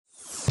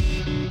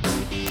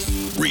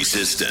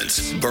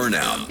Resistance,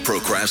 burnout,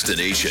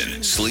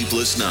 procrastination,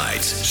 sleepless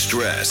nights,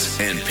 stress,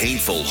 and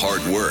painful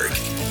hard work.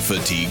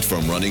 Fatigued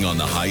from running on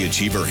the high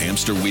achiever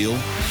hamster wheel?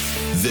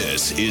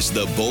 This is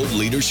the Bold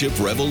Leadership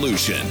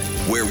Revolution,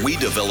 where we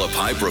develop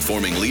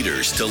high-performing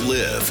leaders to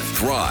live,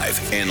 thrive,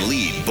 and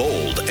lead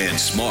bold and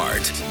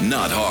smart,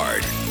 not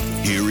hard.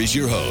 Here is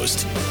your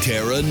host,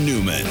 Tara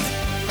Newman.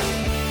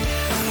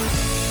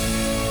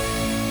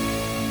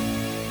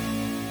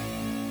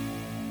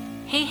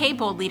 Hey,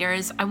 bold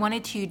leaders. I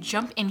wanted to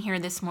jump in here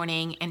this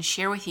morning and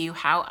share with you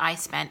how I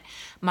spent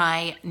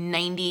my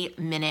 90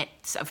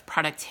 minutes of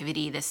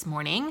productivity this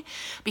morning.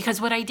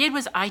 Because what I did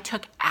was I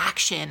took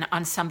action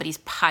on somebody's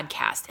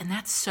podcast, and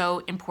that's so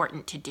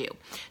important to do.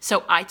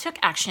 So I took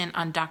action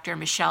on Dr.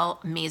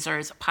 Michelle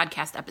Mazur's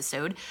podcast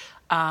episode.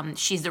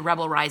 She's the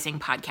Rebel Rising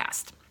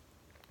podcast.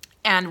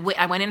 And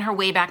I went in her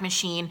Wayback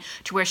Machine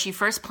to where she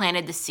first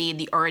planted the seed,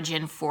 the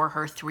origin for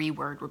her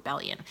 3-word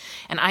rebellion.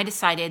 And I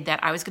decided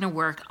that I was going to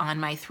work on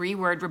my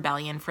 3-word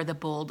rebellion for the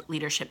Bold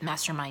Leadership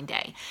Mastermind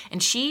Day.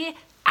 And she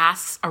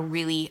asks a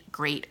really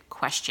great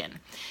question.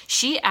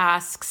 She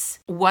asks,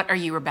 what are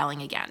you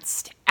rebelling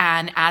against?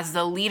 And as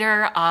the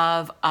leader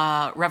of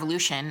a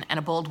revolution, and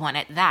a bold one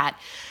at that,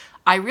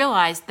 I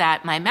realized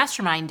that my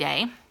Mastermind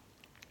Day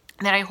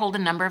that I hold a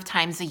number of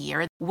times a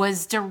year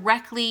was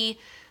directly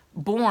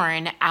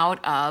born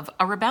out of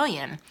a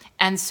rebellion.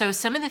 And so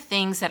some of the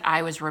things that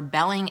I was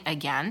rebelling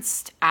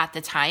against at the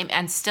time,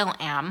 and still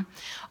am,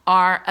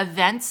 are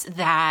events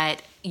that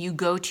you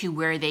go to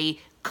where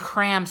they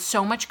cram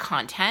so much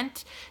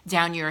content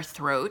down your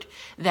throat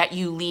that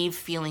you leave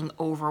feeling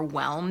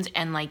overwhelmed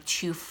and like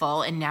too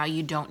full, and now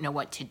you don't know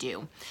what to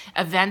do.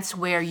 Events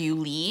where you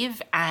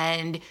leave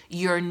and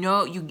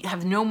you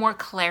have no more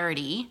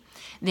clarity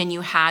than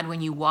you had when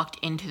you walked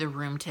into the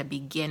room to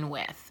begin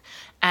with.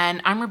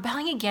 And I'm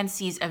rebelling against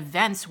these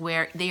events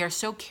where they are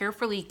so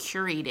carefully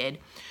curated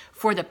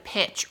for the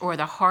pitch or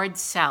the hard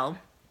sell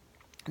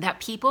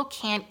that people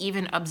can't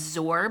even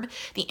absorb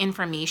the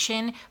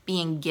information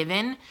being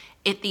given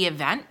at the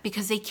event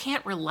because they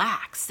can't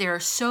relax. They're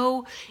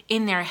so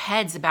in their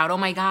heads about, oh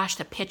my gosh,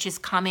 the pitch is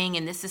coming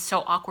and this is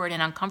so awkward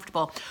and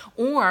uncomfortable.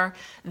 Or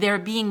they're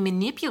being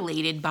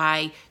manipulated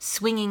by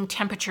swinging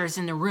temperatures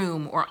in the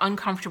room or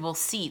uncomfortable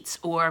seats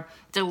or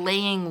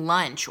delaying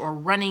lunch or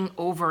running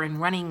over and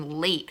running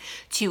late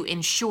to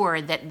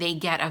ensure that they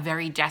get a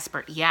very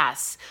desperate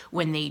yes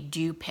when they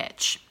do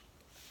pitch.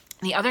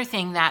 The other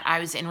thing that I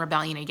was in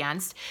rebellion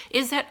against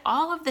is that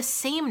all of the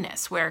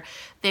sameness where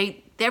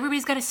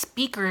everybody's got a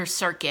speaker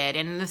circuit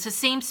and it's the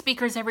same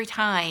speakers every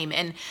time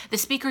and the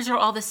speakers are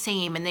all the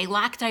same and they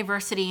lack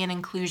diversity and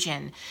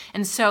inclusion.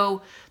 And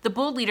so the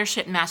Bold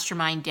Leadership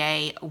Mastermind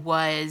Day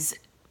was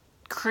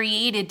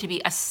created to be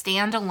a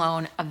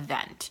standalone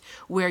event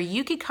where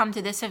you could come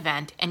to this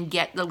event and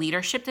get the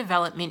leadership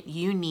development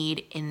you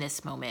need in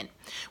this moment,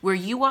 where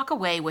you walk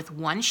away with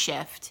one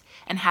shift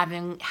and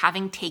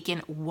having taken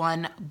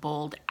one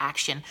bold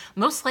action.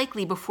 Most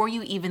likely before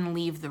you even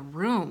leave the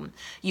room,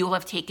 you will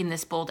have taken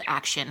this bold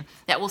action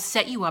that will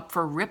set you up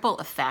for ripple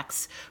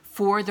effects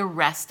for the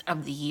rest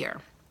of the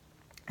year.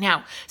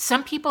 Now,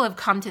 some people have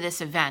come to this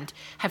event,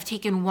 have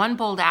taken one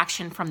bold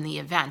action from the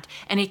event,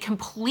 and it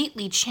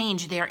completely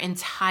changed their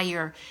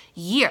entire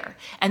year.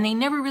 And they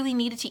never really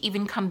needed to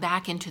even come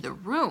back into the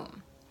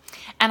room.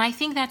 And I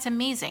think that's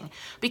amazing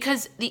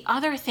because the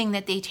other thing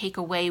that they take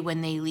away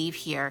when they leave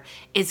here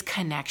is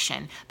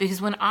connection.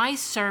 Because when I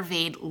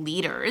surveyed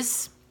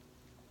leaders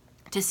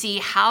to see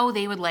how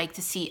they would like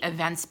to see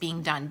events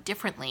being done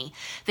differently,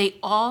 they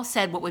all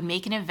said what would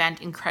make an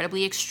event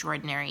incredibly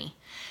extraordinary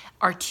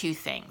are two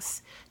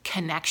things: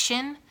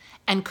 connection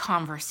and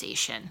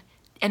conversation.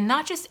 And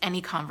not just any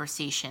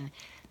conversation,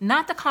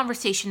 not the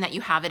conversation that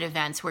you have at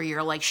events where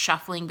you're like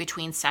shuffling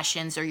between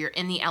sessions or you're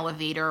in the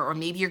elevator or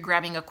maybe you're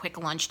grabbing a quick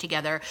lunch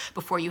together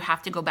before you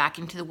have to go back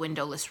into the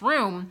windowless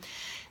room.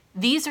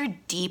 These are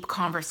deep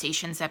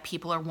conversations that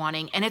people are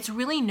wanting. And it's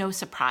really no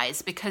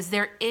surprise because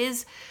there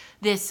is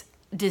this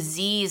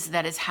disease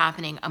that is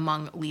happening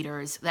among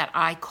leaders that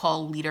I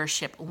call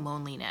leadership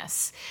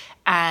loneliness.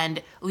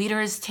 And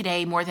leaders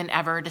today, more than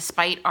ever,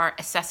 despite our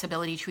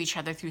accessibility to each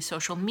other through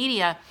social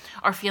media,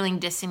 are feeling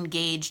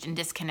disengaged and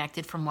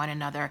disconnected from one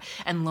another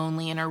and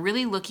lonely and are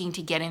really looking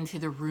to get into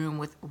the room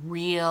with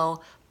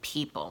real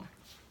people.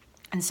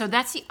 And so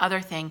that's the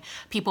other thing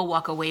people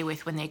walk away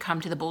with when they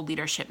come to the Bold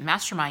Leadership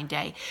Mastermind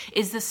Day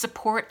is the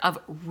support of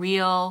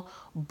real,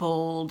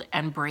 bold,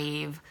 and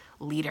brave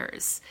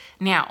leaders.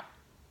 Now,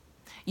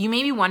 you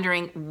may be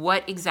wondering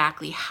what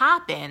exactly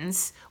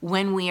happens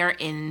when we are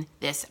in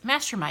this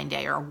mastermind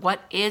day, or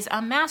what is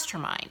a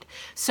mastermind.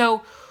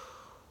 So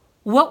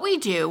what we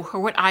do, or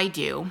what I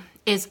do,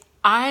 is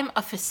I'm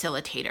a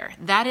facilitator.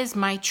 That is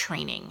my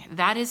training.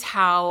 That is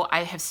how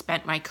I have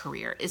spent my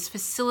career, is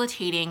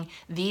facilitating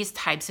these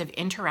types of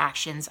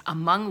interactions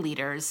among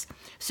leaders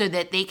so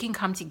that they can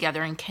come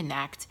together and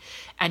connect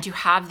and to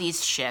have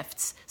these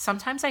shifts.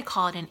 Sometimes I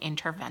call it an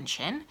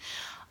intervention.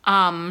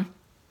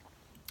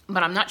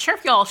 but I'm not sure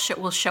if y'all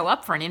will show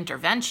up for an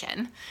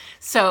intervention.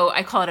 So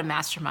I call it a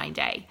mastermind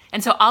day.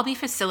 And so I'll be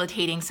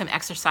facilitating some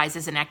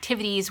exercises and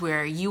activities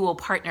where you will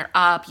partner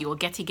up, you will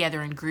get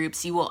together in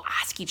groups, you will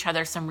ask each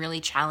other some really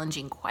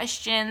challenging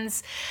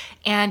questions,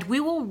 and we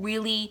will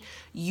really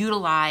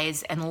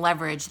utilize and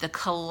leverage the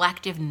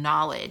collective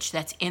knowledge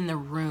that's in the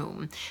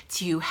room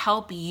to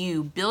help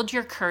you build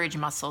your courage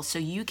muscle so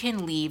you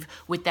can leave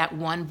with that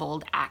one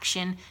bold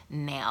action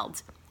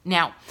nailed.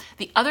 Now,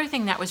 the other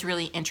thing that was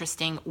really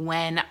interesting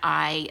when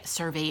I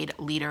surveyed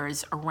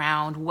leaders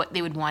around what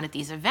they would want at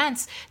these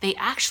events, they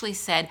actually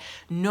said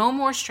no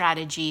more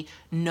strategy,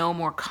 no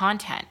more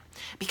content.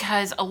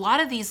 Because a lot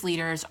of these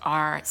leaders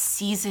are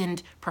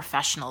seasoned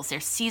professionals. They're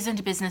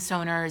seasoned business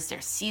owners,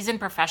 they're seasoned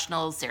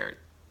professionals,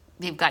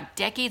 they've got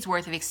decades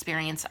worth of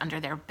experience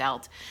under their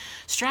belt.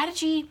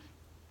 Strategy,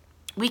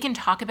 we can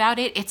talk about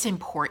it. It's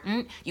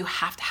important. You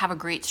have to have a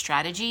great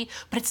strategy,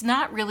 but it's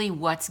not really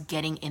what's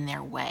getting in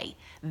their way.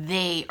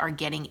 They are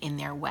getting in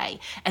their way.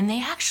 And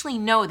they actually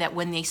know that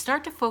when they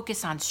start to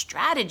focus on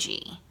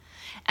strategy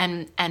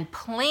and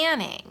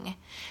planning,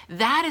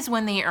 that is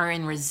when they are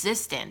in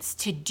resistance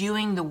to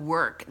doing the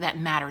work that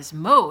matters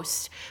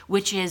most,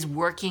 which is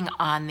working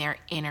on their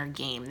inner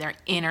game, their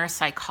inner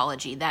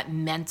psychology, that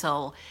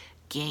mental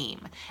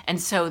game.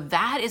 And so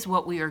that is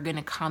what we are going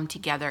to come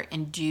together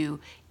and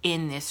do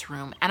in this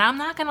room. And I'm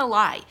not going to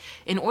lie,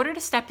 in order to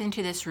step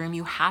into this room,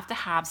 you have to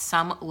have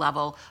some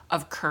level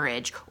of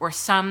courage or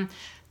some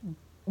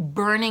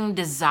burning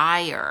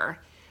desire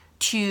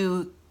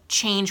to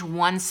change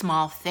one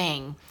small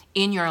thing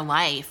in your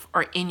life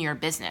or in your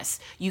business.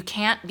 You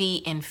can't be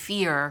in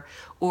fear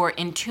or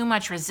in too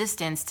much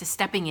resistance to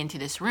stepping into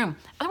this room.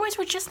 Otherwise,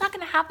 we're just not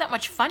going to have that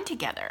much fun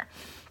together.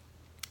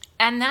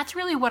 And that's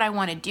really what I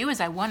want to do,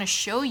 is I want to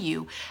show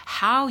you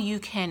how you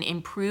can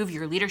improve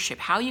your leadership,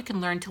 how you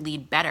can learn to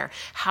lead better,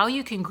 how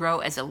you can grow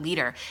as a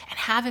leader, and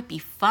have it be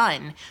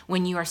fun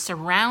when you are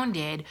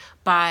surrounded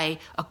by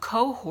a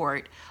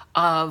cohort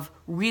of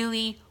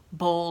really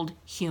bold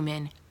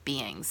human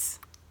beings.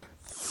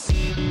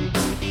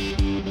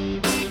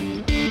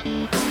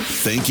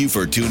 Thank you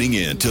for tuning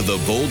in to the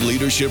Bold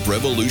Leadership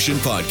Revolution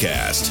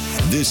podcast.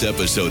 This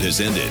episode has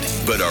ended,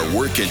 but our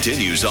work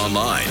continues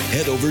online.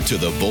 Head over to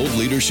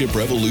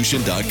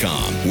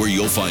theboldleadershiprevolution.com, where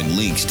you'll find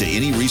links to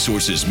any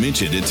resources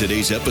mentioned in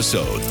today's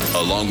episode,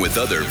 along with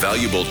other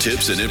valuable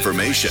tips and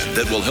information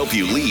that will help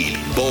you lead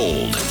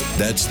bold.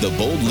 That's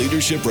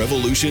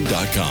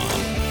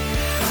theboldleadershiprevolution.com.